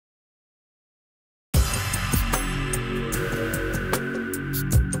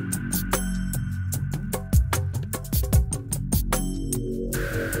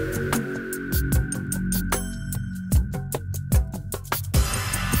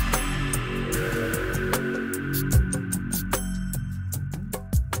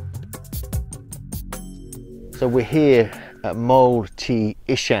So we're here at Moel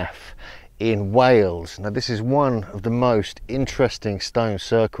Uchaf in Wales. Now this is one of the most interesting stone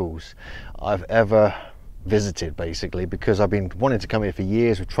circles I've ever visited, basically, because I've been wanting to come here for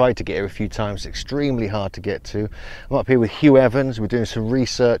years. We've tried to get here a few times. It's extremely hard to get to. I'm up here with Hugh Evans. We're doing some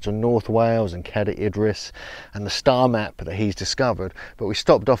research on North Wales and Cadair Idris and the star map that he's discovered, but we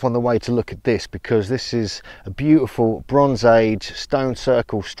stopped off on the way to look at this because this is a beautiful Bronze Age stone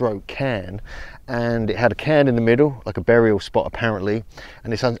circle stroke cairn, and it had a cairn in the middle, like a burial spot apparently,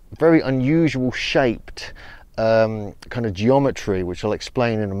 and it's a very unusual shaped kind of geometry, which I'll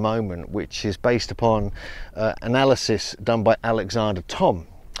explain in a moment, which is based upon analysis done by Alexander Thom,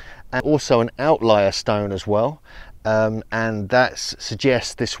 and also an outlier stone as well, and that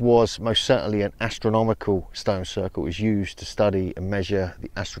suggests this was most certainly an astronomical stone circle. It was used to study and measure the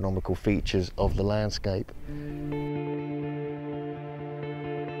astronomical features of the landscape.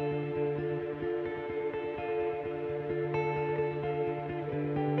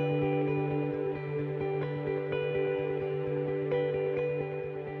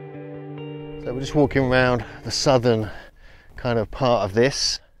 So we're just walking around the southern kind of part of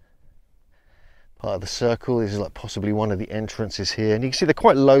this, part of the circle. This is like possibly one of the entrances here, and you can see they're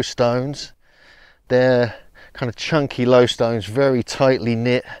quite low stones. They're kind of chunky low stones, very tightly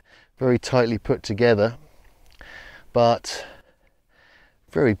knit, very tightly put together, but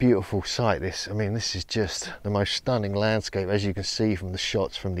very beautiful sight this. I mean, this is just the most stunning landscape, as you can see from the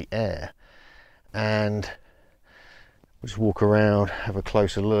shots from the air. And we'll just walk around, have a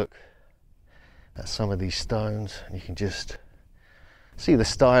closer look at some of these stones, and you can just see the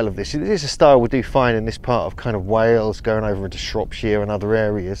style of this. This is a style we do find in this part of kind of Wales, going over into Shropshire and other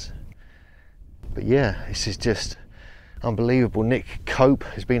areas. But yeah, this is just unbelievable. Nick Cope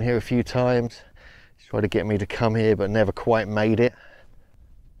has been here a few times. He's tried to get me to come here but never quite made it.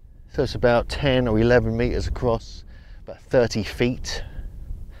 So it's about 10 or 11 meters across, about 30 feet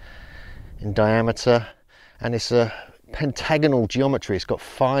in diameter, and it's a pentagonal geometry. It's got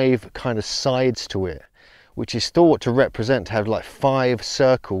 5 kind of sides to it, which is thought to represent, to have like 5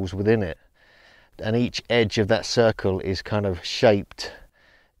 circles within it, and each edge of that circle is kind of shaped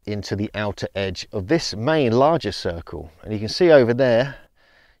into the outer edge of this main larger circle. And you can see over there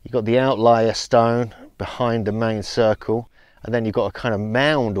you've got the outlier stone behind the main circle, and then you've got a kind of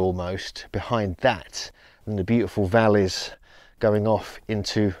mound almost behind that, and the beautiful valleys going off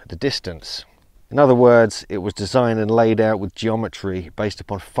into the distance. In other words, it was designed and laid out with geometry based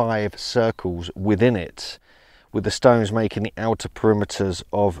upon 5 circles within it, with the stones making the outer perimeters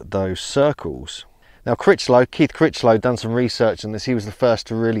of those circles. Now Keith Critchlow, done some research on this. He was the first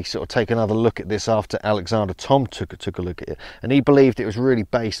to really sort of take another look at this after Alexander Thom took a look at it, and he believed it was really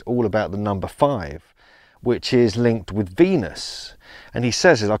based all about the number 5, which is linked with Venus. And he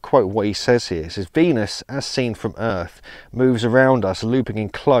says, I'll quote what he says here, he says, "Venus, as seen from Earth, moves around us, looping in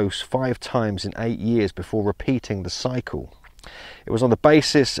close 5 times in 8 years before repeating the cycle. It was on the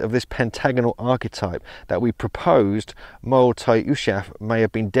basis of this pentagonal archetype that we proposed Moel Uchaf may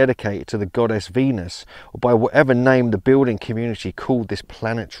have been dedicated to the goddess Venus, or by whatever name the building community called this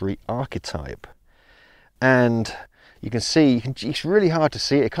planetary archetype." And you can see, it's really hard to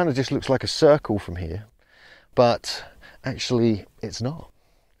see it. It kind of just looks like a circle from here, but actually it's not.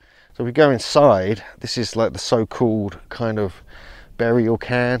 So we go inside. This is like the so-called kind of burial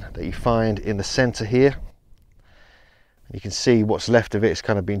cairn that you find in the center here. You can see what's left of it. It's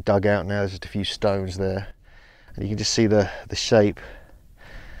kind of been dug out now. There's just a few stones there, and you can just see the shape,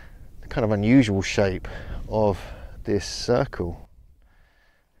 the kind of unusual shape of this circle.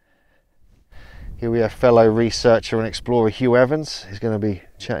 Here we have fellow researcher and explorer Hugh Evans. He's going to be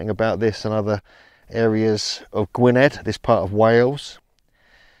chatting about this and other areas of Gwynedd, this part of Wales,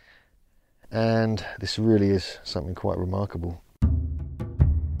 and this really is something quite remarkable.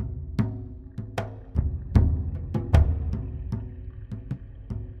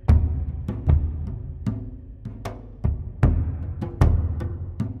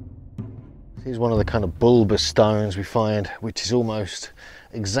 Here's one of the kind of bulbous stones we find, which is almost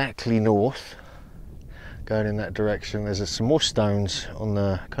exactly north, going in that direction. There's some more stones on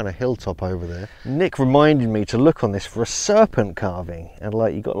the kind of hilltop over there. Nick reminded me to look on this for a serpent carving, and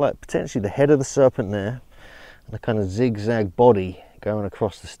like you got like potentially the head of the serpent there, and a kind of zigzag body going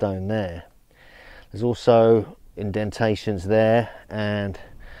across the stone there. There's also indentations there and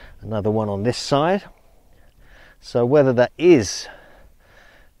another one on this side. So whether that is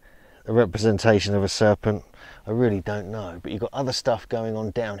a representation of a serpent, I really don't know, but you've got other stuff going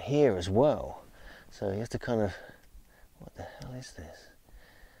on down here as well. So you have to kind of, what the hell is this?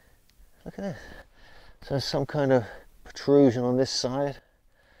 Look at this. So there's some kind of protrusion on this side,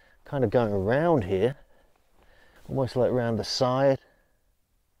 kind of going around here. almost like around the side.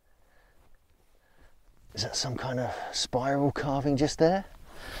 Is that some kind of spiral carving just there?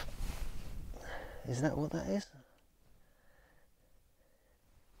 Is that what that is?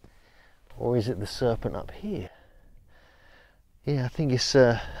 Or is it the serpent up here? Yeah, I think it's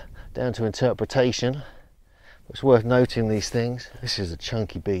down to interpretation. It's worth noting these things. This is a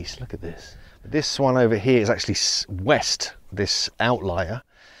chunky beast, look at this. This one over here is actually west, this outlier,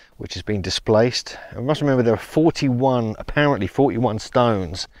 which has been displaced. I must remember there are 41, apparently 41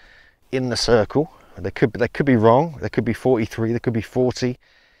 stones in the circle. They could be wrong, there could be 43, there could be 40.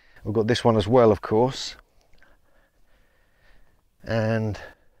 We've got this one as well, of course. And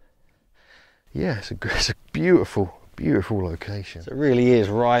yeah, it's a beautiful, beautiful location. So it really is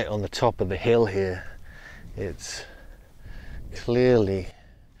right on the top of the hill here. It's clearly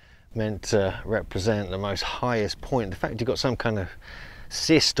meant to represent the most highest point. The fact you've got some kind of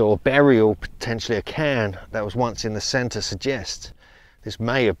cist or burial, potentially a cairn that was once in the centre, suggests this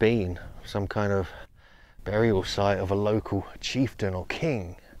may have been some kind of burial site of a local chieftain or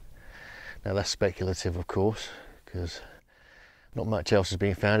king. Now that's speculative, of course, because not much else has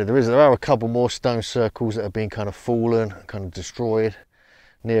been found. There are a couple more stone circles that have been kind of fallen, kind of destroyed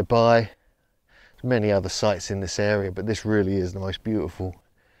nearby. There's many other sites in this area, but this really is the most beautiful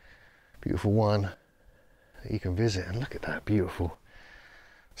one that you can visit. And look at that beautiful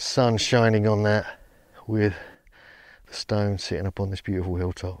sun shining on that with the stone sitting up on this beautiful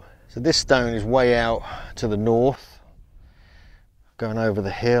hilltop. So this stone is way out to the north, going over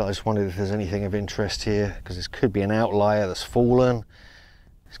the hill. I just wondered if there's anything of interest here, because this could be an outlier that's fallen.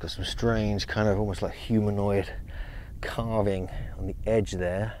 It's got some strange kind of almost like humanoid carving on the edge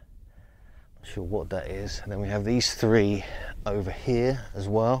there. Not sure what that is. And then we have these three over here as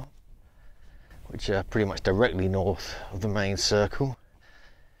well, which are pretty much directly north of the main circle.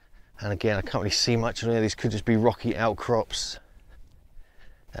 And again, I can't really see much on here. These could just be rocky outcrops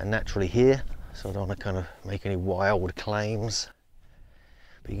that are naturally here, so I don't want to kind of make any wild claims.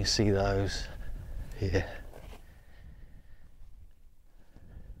 But you can see those here.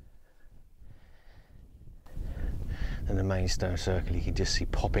 And the main stone circle you can just see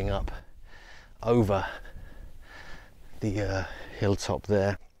popping up over the hilltop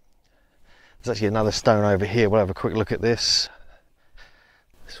there. There's actually another stone over here. We'll have a quick look at this.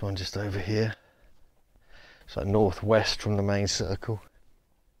 This one just over here. It's like northwest from the main circle.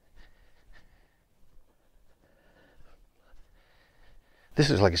 This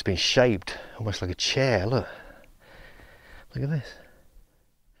looks like it's been shaped almost like a chair. Look at this.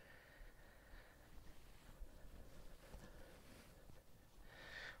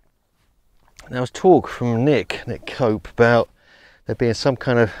 Now, there was talk from Nick Cope about there being some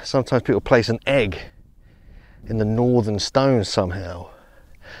kind of, sometimes people place an egg in the northern stone somehow.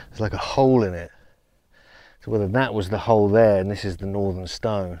 There's like a hole in it. So whether that was the hole there and this is the northern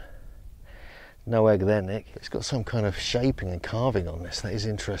stone. No egg there, Nick. It's got some kind of shaping and carving on this. That is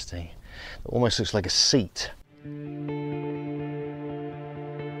interesting. It almost looks like a seat.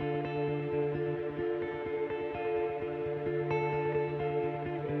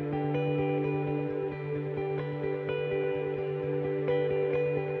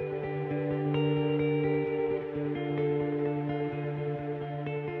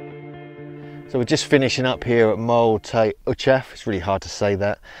 So we're just finishing up here at Moel Uchaf. It's really hard to say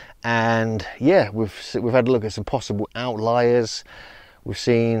that. And yeah, we've had a look at some possible outliers. We've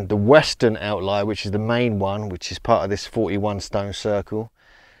seen the western outlier, which is the main one, which is part of this 41 stone circle.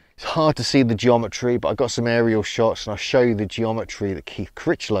 It's hard to see the geometry, but I've got some aerial shots and I'll show you the geometry that Keith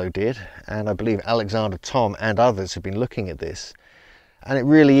Critchlow did. And I believe Alexander Thom and others have been looking at this. And it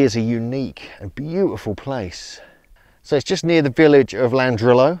really is a unique and beautiful place. So it's just near the village of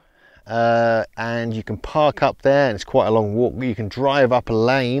Llandrillo. And you can park up there, and it's quite a long walk. You can drive up a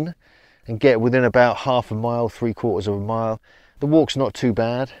lane and get within about half a mile, 3/4 of a mile. The walk's not too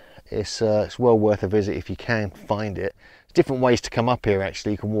bad. It's well worth a visit if you can find it. There's different ways to come up here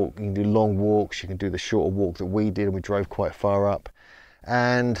actually. You can walk, you can do long walks, you can do the shorter walk that we did, and we drove quite far up.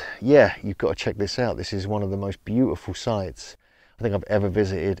 And yeah, you've got to check this out. This is one of the most beautiful sites I think I've ever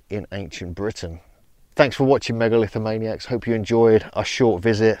visited in ancient Britain. Thanks for watching, Megalithomaniacs. Hope you enjoyed our short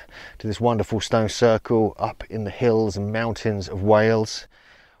visit to this wonderful stone circle up in the hills and mountains of Wales.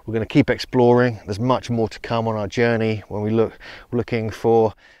 We're going to keep exploring. There's much more to come on our journey when we're looking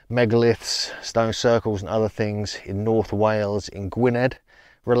for megaliths, stone circles and other things in North Wales, in Gwynedd,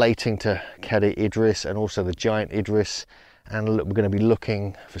 relating to Cadi Idris and also the giant Idris. And we're going to be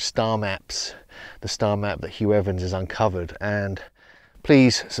looking for star maps, the star map that Hugh Evans has uncovered. And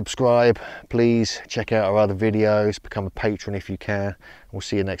please subscribe, please check out our other videos, become a patron if you can. We'll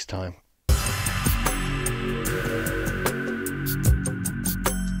see you next time.